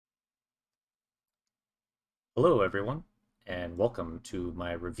Hello, everyone, and welcome to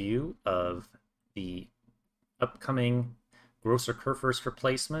my review of the upcoming Grosser Kurfürst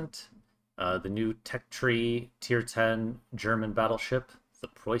replacement, the new Tech Tree Tier 10 German battleship, the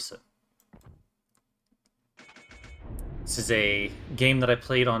Preussen. This is a game that I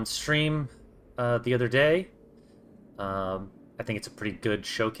played on stream the other day. I think it's a pretty good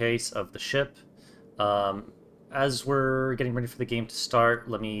showcase of the ship. As we're getting ready for the game to start,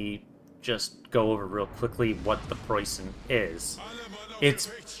 let me just go over real quickly what the Preussen is. It's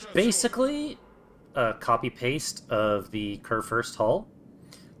basically a copy-paste of the Kurfurst hull,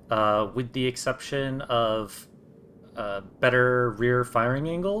 with the exception of better rear firing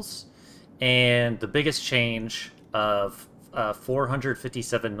angles, and the biggest change of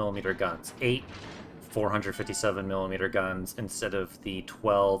 457mm guns. 8 457mm guns instead of the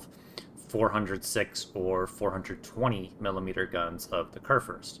 12 406 or 420mm guns of the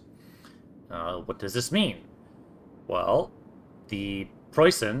Kurfürst. What does this mean? Well, the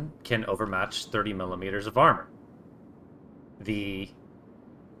Preussen can overmatch 30mm of armor. The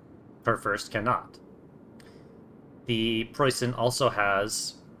Kurfürst cannot. The Preussen also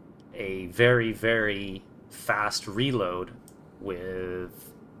has a very, very fast reload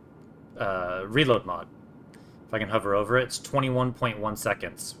with reload mod. If I can hover over it, it's 21.1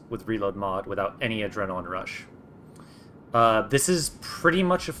 seconds with reload mod without any adrenaline rush. This is pretty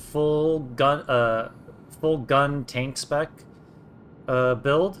much a full gun tank spec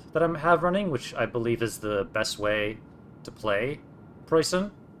build that I have running, which I believe is the best way to play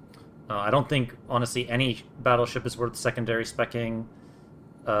Preussen. I don't think, honestly, any battleship is worth secondary specking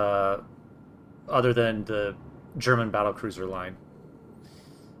other than the German battlecruiser line.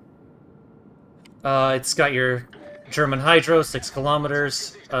 It's got your German hydro, 6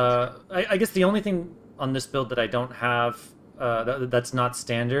 kilometers. I guess the only thing on this build that I don't have, that's not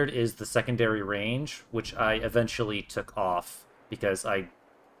standard, is the secondary range, which I eventually took off because I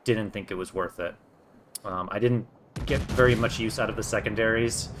didn't think it was worth it. I didn't get very much use out of the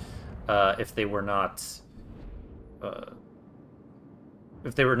secondaries if they were not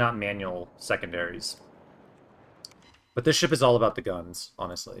manual secondaries. But this ship is all about the guns,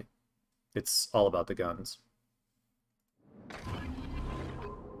 honestly. It's all about the guns.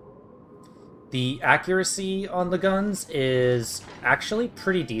 The accuracy on the guns is actually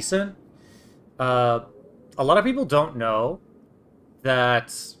pretty decent. A lot of people don't know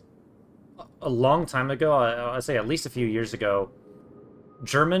that a long time ago, I'd say at least a few years ago,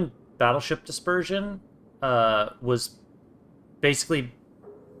 German battleship dispersion was basically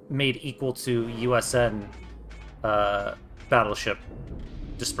made equal to USN battleship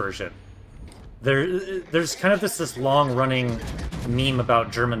dispersion. There's kind of this long-running meme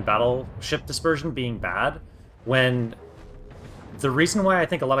about German battleship dispersion being bad, when the reason why I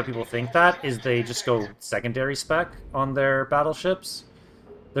think a lot of people think that is they just go secondary spec on their battleships,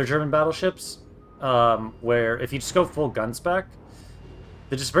 their German battleships, where if you just go full gun spec,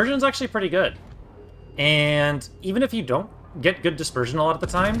 the dispersion is actually pretty good. And even if you don't get good dispersion a lot of the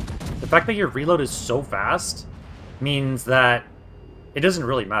time, the fact that your reload is so fast means that it doesn't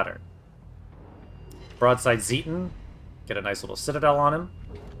really matter. Broadside Zeton, get a nice little citadel on him.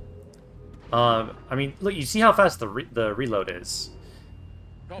 I mean, look, you see how fast the reload is.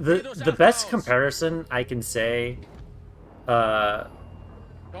 The best comparison I can say about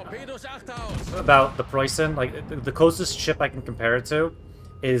the Preussen, like the closest ship I can compare it to,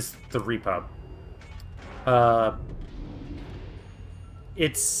 is the Repub. The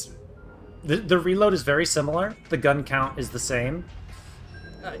reload is very similar. The gun count is the same,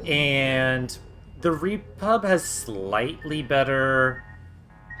 and the Repub has slightly better...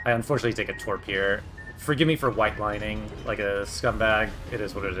 I unfortunately take a torp here. Forgive me for white lining like a scumbag. It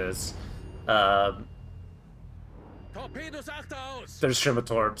is what it is. There's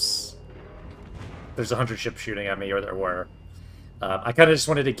Torps. There's 100 ships shooting at me, or there were. I kind of just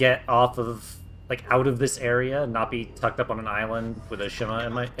wanted to get off of, like, out of this area, not be tucked up on an island with a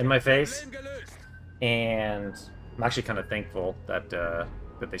Shima in my face. And I'm actually kind of thankful that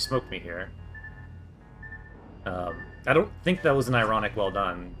that they smoked me here. I don't think that was an ironic well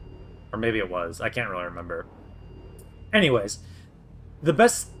done. Or maybe it was. I can't really remember. Anyways, the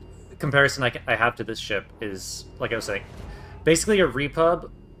best comparison I have to this ship is, like I was saying, basically a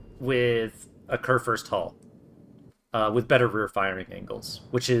Repub with a Kurfürst hull. With better rear firing angles.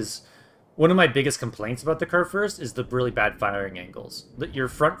 Which is one of my biggest complaints about the Kurfürst, is the really bad firing angles. Your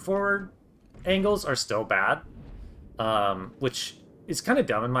front-forward angles are still bad. Which is kind of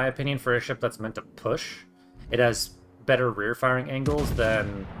dumb, in my opinion, for a ship that's meant to push. It has better rear firing angles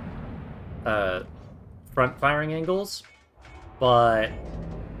than front firing angles, but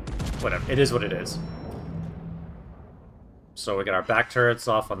whatever. It is what it is. So we got our back turrets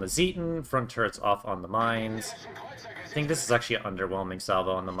off on the Zeton, front turrets off on the mines. I think this is actually an underwhelming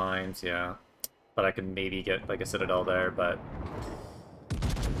salvo on the mines, yeah. But I could maybe get, like, a citadel there, but...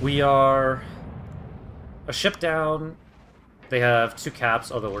 We are... a ship down. They have 2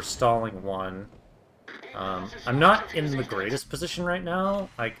 caps, although we're stalling 1. I'm not in the greatest position right now.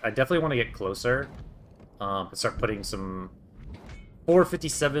 I definitely want to get closer. And start putting some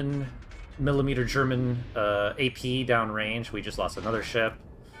 457mm German AP downrange. We just lost another ship.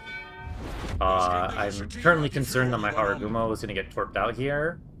 I'm currently concerned that my Haragumo is going to get torped out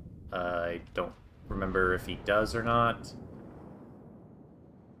here. I don't remember if he does or not.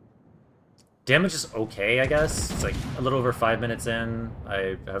 Damage is okay, I guess. It's like a little over 5 minutes in.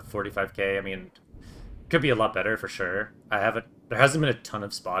 I have 45k. I mean, could be a lot better for sure. There hasn't been a ton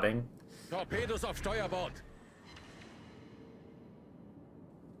of spotting. Torpedos auf Steuerbord.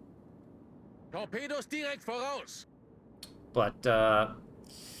 Torpedos direkt voraus. But I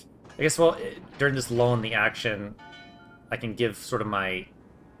guess, well, during this lull in the action, I can give sort of my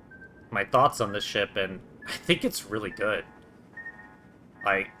thoughts on this ship, and I think it's really good.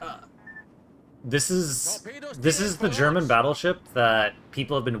 This is the German battleship that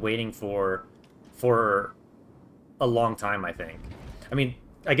people have been waiting for a long time, I think. I mean,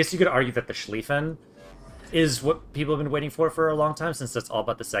 I guess you could argue that the Schlieffen is what people have been waiting for a long time, since that's all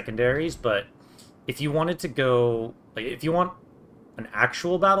about the secondaries, but if you wanted to go, like, if you want an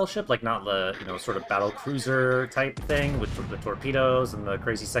actual battleship, like not the, you know, sort of battle cruiser type thing with the torpedoes and the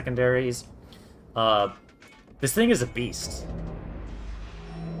crazy secondaries, this thing is a beast.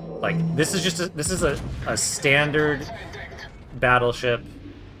 Like, this is a standard battleship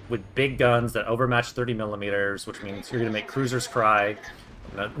with big guns that overmatch 30mm, which means you're gonna make cruisers cry.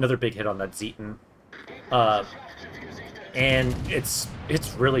 Another big hit on that Zeton. And it's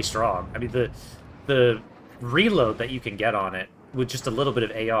really strong. I mean, the reload that you can get on it with just a little bit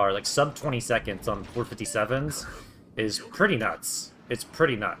of AR, like sub 20 seconds on 457s, is pretty nuts. It's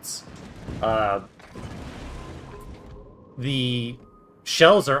pretty nuts. The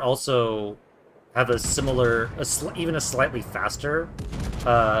shells are also have a similar, even a slightly faster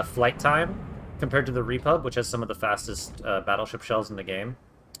flight time compared to the Repub, which has some of the fastest battleship shells in the game.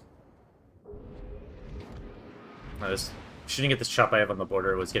 Shooting at this chop I have on the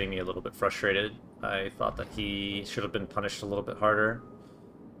border was getting me a little bit frustrated. I thought that he should have been punished a little bit harder.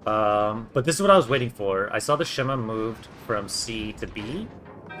 But this is what I was waiting for. I saw the Shima moved from C to B,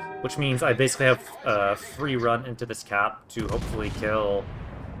 which means I basically have a free run into this cap to hopefully kill,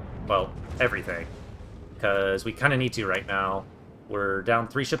 well, everything. Because we kind of need to right now. We're down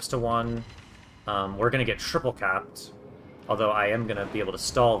 3 ships to 1. We're going to get triple capped, although I am going to be able to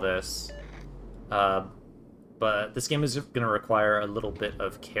stall this. But this game is going to require a little bit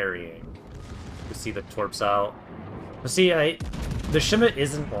of carrying. You see the torps out. But see, the Shima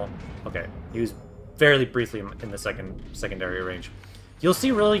isn't, well, okay, he was fairly briefly in the secondary range. You'll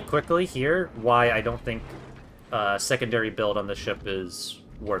see really quickly here why I don't think secondary build on this ship is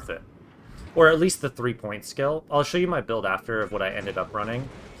worth it. Or at least the 3-point skill. I'll show you my build after of what I ended up running.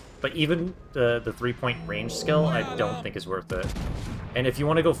 But even the 3-point range skill, I don't think is worth it. And if you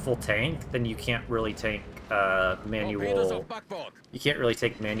want to go full tank, then you can't really take manual. You can't really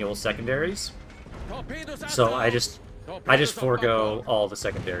take manual secondaries. So I just forego all the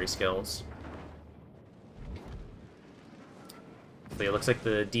secondary skills. So it looks like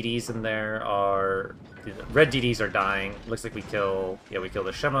the DDs in there are, the red DDs are dying. Looks like we kill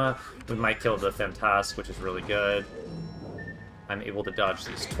the Shima. We might kill the Fantask, which is really good. I'm able to dodge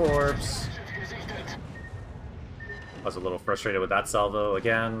these torps. I was a little frustrated with that salvo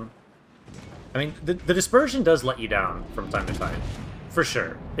again. I mean, the dispersion does let you down from time to time, for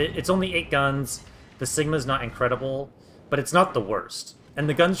sure. It's only 8 guns. The Sigma's not incredible, but it's not the worst. And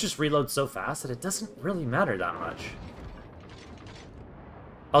the guns just reload so fast that it doesn't really matter that much.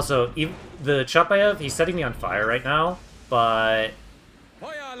 Also, the Chapayev, he's setting me on fire right now, but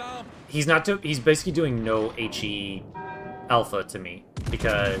he's basically doing no HE alpha to me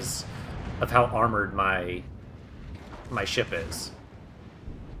because of how armored my ship is.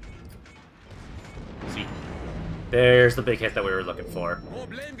 See, there's the big hit that we were looking for.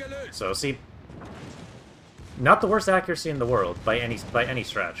 So see, not the worst accuracy in the world by any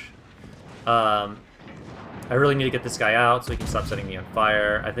stretch. I really need to get this guy out so he can stop setting me on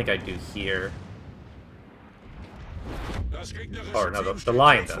fire. I think I do here. Oh no, the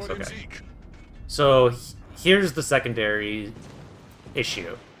Lion does. Okay. So here's the secondary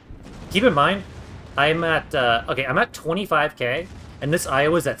issue. Keep in mind, I'm at okay, I'm at 25k, and this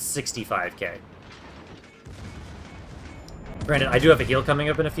Iowa's at 65k. Granted, I do have a heal coming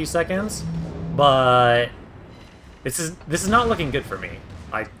up in a few seconds, but This is not looking good for me.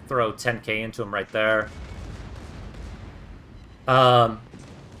 I throw 10k into him right there.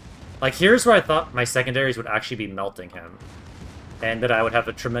 Like, here's where I thought my secondaries would actually be melting him. And that I would have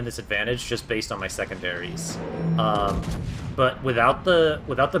a tremendous advantage just based on my secondaries. But without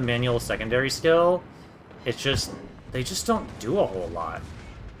the manual secondary skill, it's just... they just don't do a whole lot.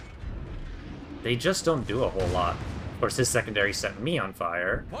 They just don't do a whole lot. Of course, his secondary set me on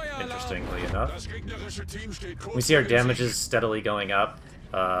fire, interestingly enough. We see our damage is steadily going up.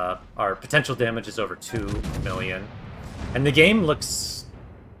 Our potential damage is over 2 million. And the game looks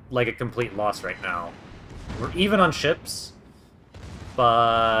like a complete loss right now. We're even on ships,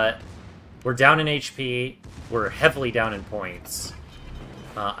 but we're down in HP. We're heavily down in points.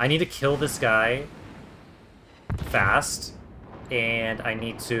 I need to kill this guy fast, and I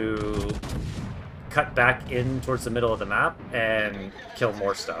need to cut back in towards the middle of the map and kill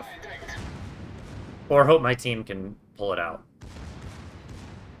more stuff. Or hope my team can pull it out.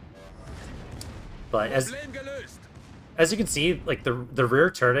 But as you can see, like the rear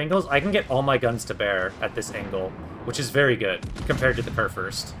turret angles, I can get all my guns to bear at this angle, which is very good compared to the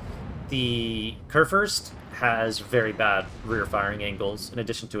Kurfurst. The Kurfurst has very bad rear firing angles in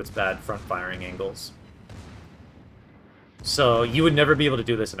addition to its bad front firing angles. So you would never be able to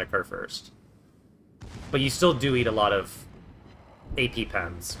do this in a Kurfurst. But you still do eat a lot of AP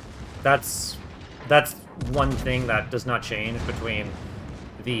pens. That's one thing that does not change between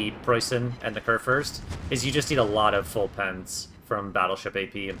the Preussen and the Kurfurst, is you just eat a lot of full pens from Battleship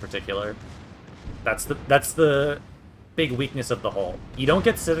AP in particular. That's the big weakness of the hull. You don't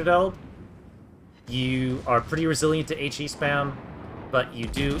get citadeled. You are pretty resilient to HE spam, but you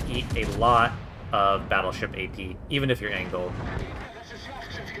do eat a lot of Battleship AP, even if you're angled.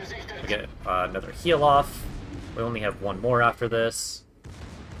 We get another heal off. We only have one more after this.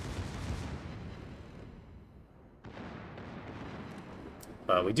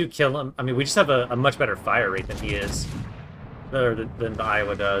 We do kill him. I mean, we just have a much better fire rate than he is, than the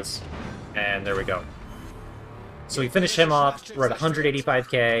Iowa does. And there we go. So we finish him off. We're at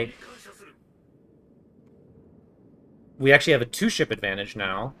 185k. We actually have a 2-ship advantage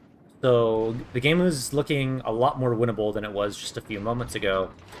now. So the game is looking a lot more winnable than it was just a few moments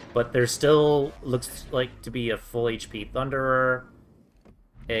ago. But there still looks like to be a full HP Thunderer,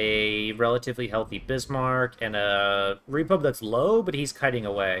 a relatively healthy Bismarck, and a Repub that's low, but he's kiting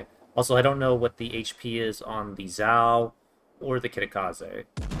away. Also, I don't know what the HP is on the Zhao or the Kitakaze.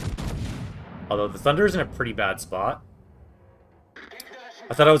 Although the Thunder is in a pretty bad spot.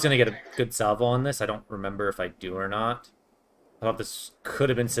 I thought I was going to get a good salvo on this. I don't remember if I do or not. I thought this could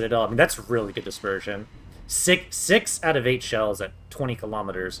have been Citadel. I mean, that's really good dispersion. Six out of 8 shells at 20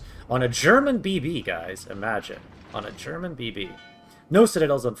 kilometers on a German BB, guys. Imagine. On a German BB. No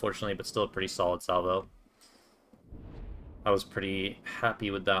Citadels, unfortunately, but still a pretty solid salvo. I was pretty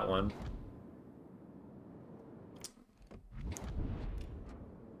happy with that one.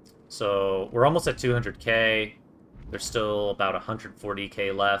 So, we're almost at 200k. There's still about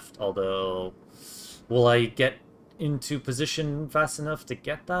 140k left, although... will I get into position fast enough to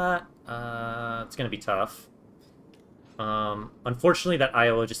get that? It's going to be tough. Unfortunately, that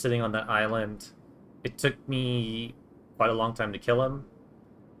Iowa just sitting on that island, it took me quite a long time to kill him,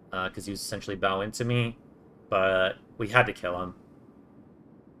 because he was essentially bow into me, but we had to kill him.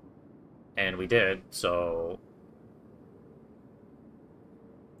 And we did, so...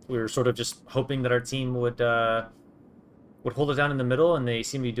 we were sort of just hoping that our team would hold it down in the middle, and they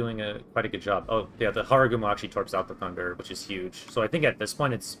seem to be doing quite a good job. Oh, yeah, the Haragumo actually torps out the Thunder, which is huge. So I think at this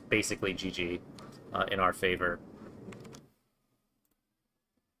point it's basically GG in our favor.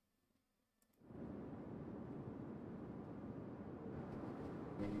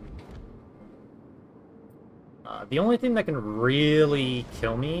 The only thing that can really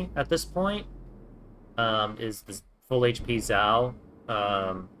kill me at this point is the full HP Zhao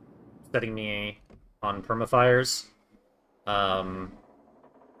setting me on permafires.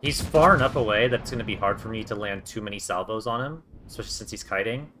 He's far enough away that it's going to be hard for me to land too many salvos on him, especially since he's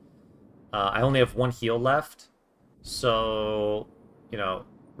kiting. I only have 1 heal left, so, you know,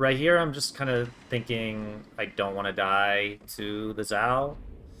 right here I'm just kind of thinking I don't want to die to the Zhao.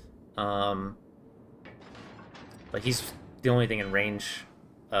 But he's the only thing in range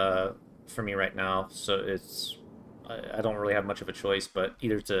for me right now, so it's... I don't really have much of a choice, but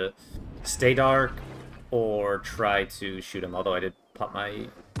either to stay dark or try to shoot him, although I did pop my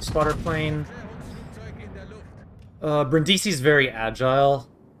spotter plane. Brindisi's very agile,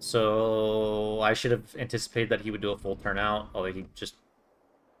 so I should have anticipated that he would do a full turnout, although he just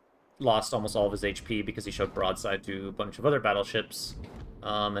lost almost all of his HP because he showed broadside to a bunch of other battleships.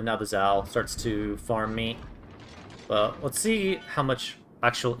 And now the Zhao starts to farm me. But let's see how much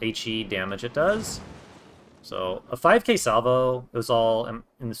actual HE damage it does. So, a 5k salvo, it was all in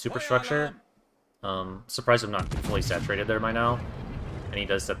the superstructure. Surprised I'm not fully saturated there by now. And he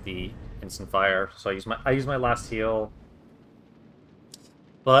does set the instant fire, so I use my last heal.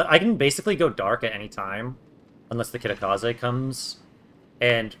 But I can basically go dark at any time, unless the Kitakaze comes.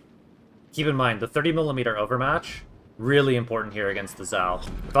 And keep in mind, the 30mm overmatch, really important here against the Zhao.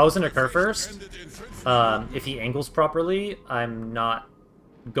 If I was in a Kurfurst, if he angles properly, I'm not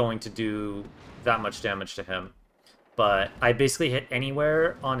going to do that much damage to him. But I basically hit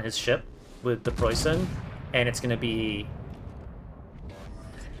anywhere on his ship with the Preussen, and it's going to be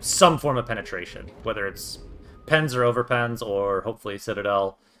some form of penetration, whether it's pens or overpens, or hopefully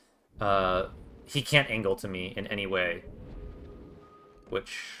Citadel. He can't angle to me in any way,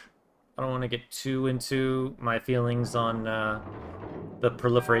 which I don't want to get too into my feelings on the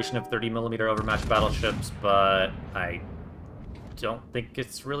proliferation of 30mm overmatched battleships, but I don't think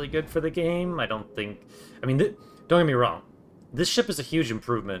it's really good for the game. I don't think... I mean, don't get me wrong. This ship is a huge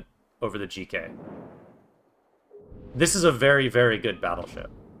improvement over the GK. This is a very, very good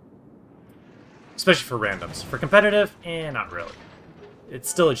battleship. Especially for randoms. For competitive, not really. It's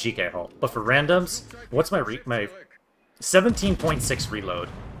still a GK hull. But for randoms, what's my 17.6 reload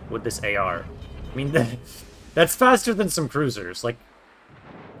with this AR? I mean, that's faster than some cruisers. Like,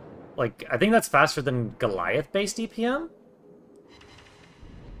 I think that's faster than Goliath-based EPM?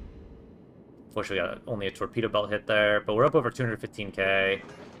 Unfortunately, got only a torpedo belt hit there, but we're up over 215k.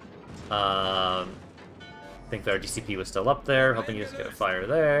 I think our DCP was still up there, hoping you just get a fire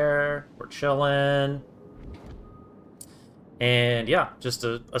there. We're chilling. And yeah, just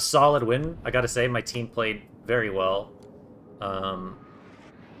a solid win. I gotta say, my team played very well.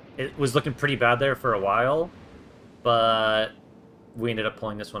 It was looking pretty bad there for a while, but we ended up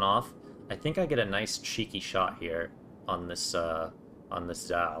pulling this one off. I think I get a nice cheeky shot here on this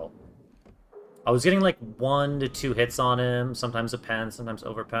Zhao. I was getting like 1 to 2 hits on him, sometimes a pen, sometimes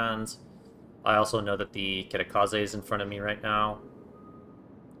over pens. I also know that the Kitakaze is in front of me right now.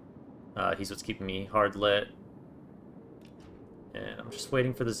 He's what's keeping me hard lit. And I'm just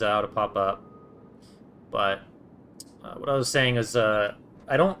waiting for the Zhao to pop up. But what I was saying is I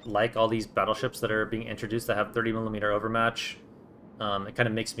don't like all these battleships that are being introduced that have 30mm overmatch. It kind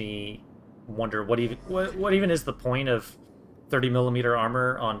of makes me wonder what even is the point of 30mm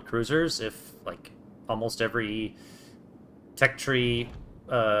armor on cruisers if like almost every tech tree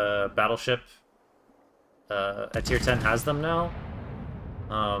battleship at tier 10 has them now.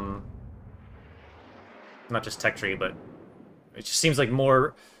 Not just tech tree, but it just seems like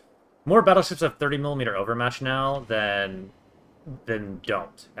more battleships have 30mm overmatch now than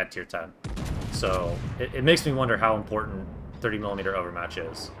don't at tier 10. So it makes me wonder how important 30mm overmatch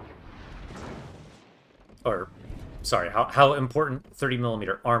is. Or, sorry, how important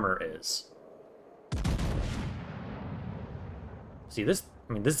 30mm armor is. See, this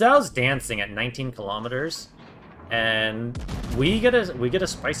Zhao's dancing at 19 kilometers, and we get a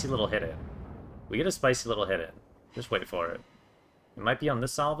spicy little hit in. We get a spicy little hit in. Just wait for it. It might be on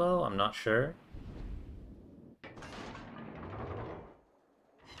this salvo, I'm not sure.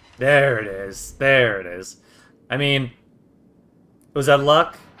 There it is. There it is. I mean, was that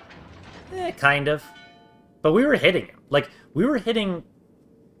luck? Kind of. But we were hitting him. Like, we were hitting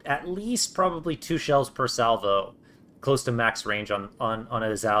at least probably 2 shells per salvo, close to max range on a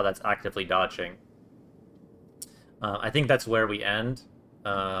Zhao that's actively dodging. I think that's where we end.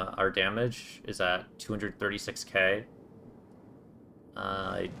 Our damage is at 236k.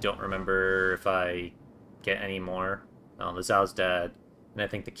 I don't remember if I get any more. The Zhao's dead, and I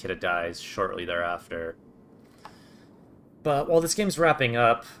think the Kita dies shortly thereafter. But while this game's wrapping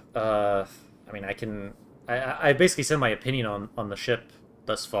up, I mean, I basically said my opinion on the ship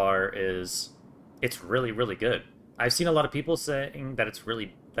thus far is it's really, really good. I've seen a lot of people saying that it's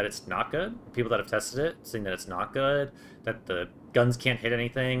not good. People that have tested it saying that it's not good, that the guns can't hit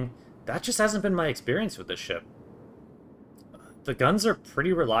anything. That just hasn't been my experience with this ship. The guns are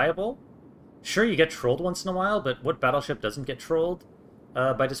pretty reliable. Sure, you get trolled once in a while, but what battleship doesn't get trolled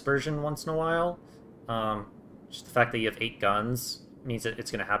by dispersion once in a while? Just the fact that you have 8 guns means that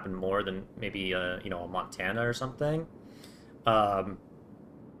it's going to happen more than maybe you know, a Montana or something. But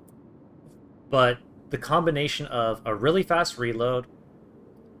the combination of a really fast reload,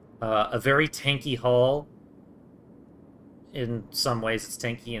 a very tanky hull. In some ways it's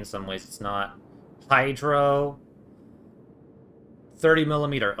tanky, in some ways it's not. Hydro,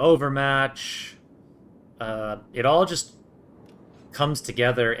 30mm overmatch. It all just comes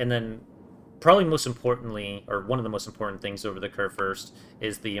together, and then probably most importantly, or one of the most important things over the Kurfurst,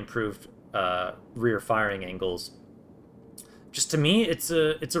 is the improved rear firing angles. just to me, it's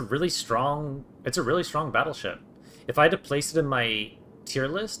a really strong battleship. If I had to place it in my tier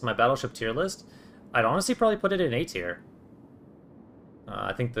list, my battleship tier list, I'd honestly probably put it in A tier.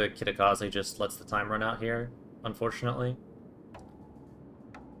 I think the Kitakaze just lets the time run out here, unfortunately.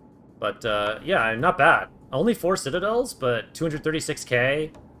 But yeah, not bad. Only 4 citadels, but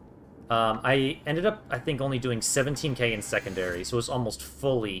 236k. I ended up, I think, only doing 17k in secondary, so it was almost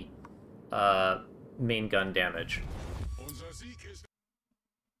fully main gun damage.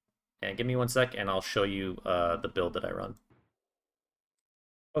 And give me 1 sec, and I'll show you the build that I run.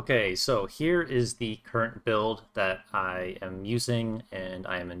 Okay, so here is the current build that I am using, and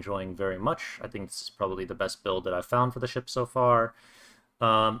I am enjoying very much. I think this is probably the best build that I've found for the ship so far.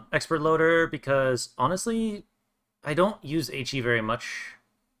 Expert loader, because honestly, I don't use HE very much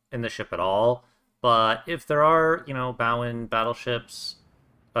in the ship at all. But if there are, you know, Bowen battleships,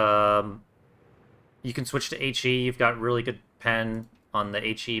 you can switch to HE. You've got really good pen on the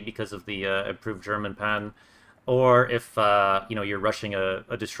HE because of the improved German pen. Or if, you know, you're rushing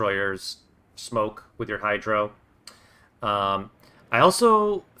a destroyer's smoke with your hydro. I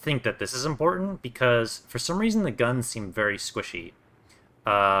also think that this is important because for some reason the guns seem very squishy.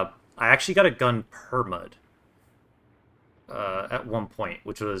 I actually got a gun permud at one point,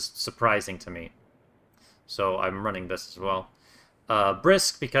 which was surprising to me. So I'm running this as well.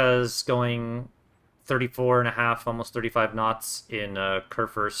 Brisk, because going 34.5, almost 35 knots in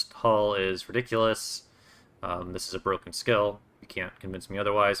Kurfurst hull is ridiculous. This is a broken skill. You can't convince me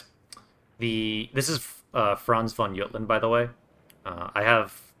otherwise. This is Franz von Jutland, by the way. I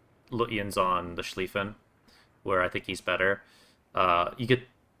have Lutyens on the Schlieffen, where I think he's better. You get,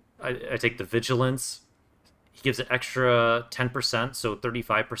 I take the Vigilance. He gives an extra 10%, so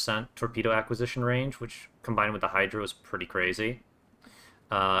 35% torpedo acquisition range, which combined with the Hydro is pretty crazy.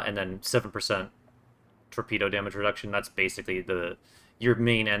 And then 7% torpedo damage reduction. That's basically your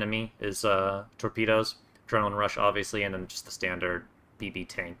main enemy is torpedoes. Adrenaline Rush, obviously, and then just the standard BB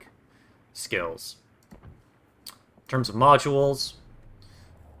tank skills. In terms of modules,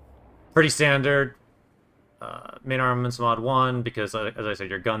 pretty standard. Main armaments mod 1, because, as I said,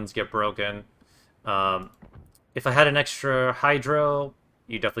 your guns get broken. If I had an extra Hydro,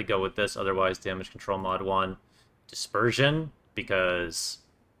 you definitely go with this. Otherwise, damage control mod 1. Dispersion, because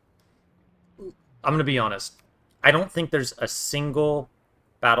I'm going to be honest. I don't think there's a single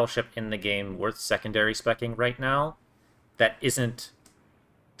battleship in the game worth secondary speccing right now that isn't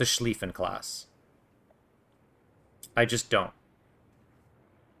the Schlieffen class. I just don't.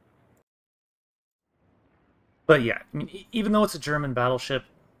 But yeah, I mean, even though it's a German battleship,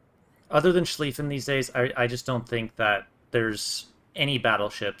 other than Schlieffen these days, I just don't think that there's any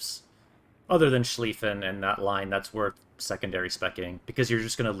battleships other than Schlieffen and that line that's worth secondary speccing, because you're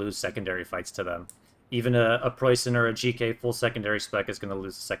just going to lose secondary fights to them. Even a Preussen or a GK full secondary spec is going to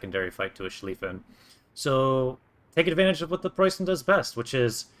lose a secondary fight to a Schlieffen. So take advantage of what the Preussen does best, which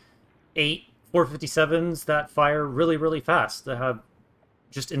is 8 457s that fire really, really fast, that have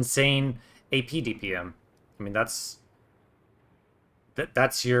just insane AP DPM. I mean, that's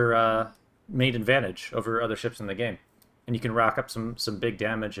your main advantage over other ships in the game. And you can rack up some big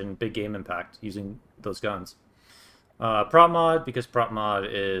damage and big game impact using those guns. Prop mod, because prop mod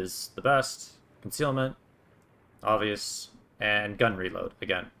is the best. Concealment, obvious, and gun reload,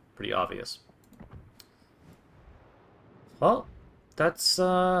 again, pretty obvious. Well, that's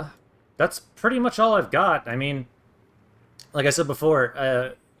pretty much all I've got. I mean, like I said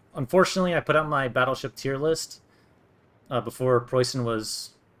before, unfortunately I put out my battleship tier list before Preussen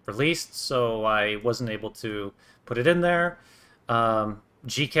was released, so I wasn't able to put it in there.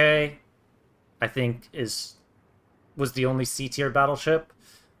 GK, I think, was the only C tier battleship,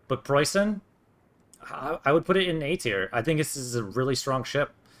 but Preussen, I would put it in A tier. I think this is a really strong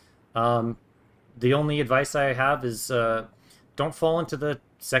ship. The only advice I have is don't fall into the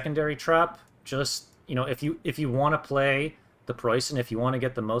secondary trap. Just, you know, if you want to play the Preussen, if you want to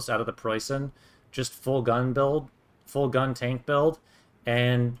get the most out of the Preussen, just full gun build, full gun tank build,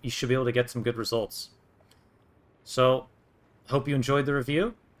 and you should be able to get some good results. So, hope you enjoyed the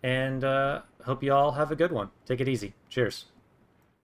review, and hope you all have a good one. Take it easy. Cheers.